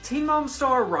Teen Mom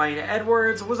star Ryan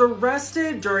Edwards was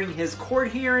arrested during his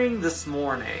court hearing this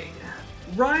morning.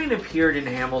 Ryan appeared in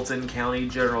Hamilton County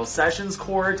General Sessions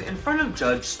Court in front of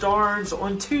Judge Starnes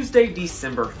on Tuesday,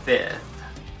 December 5th.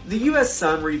 The U.S.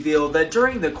 Sun revealed that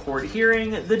during the court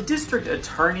hearing, the district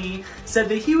attorney said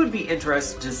that he would be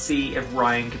interested to see if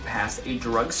Ryan could pass a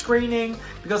drug screening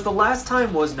because the last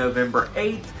time was November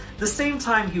 8th, the same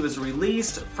time he was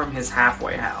released from his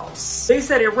halfway house. They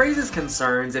said it raises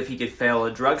concerns if he could fail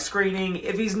a drug screening,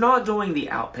 if he's not doing the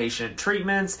outpatient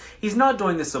treatments, he's not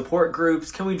doing the support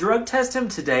groups, can we drug test him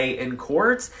today in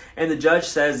court? And the judge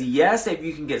says yes if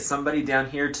you can get somebody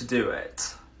down here to do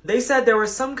it. They said there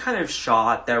was some kind of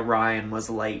shot that Ryan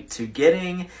was late to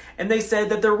getting, and they said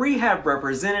that the rehab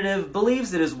representative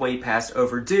believes it is way past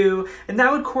overdue, and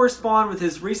that would correspond with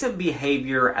his recent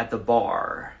behavior at the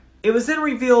bar. It was then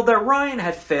revealed that Ryan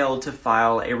had failed to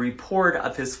file a report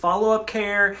of his follow-up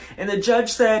care, and the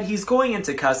judge said he's going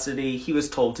into custody, he was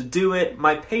told to do it,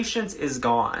 my patience is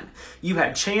gone. You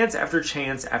had chance after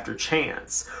chance after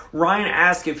chance. Ryan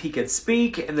asked if he could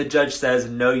speak, and the judge says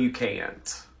no you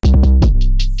can't.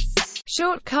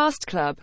 Short Cast Club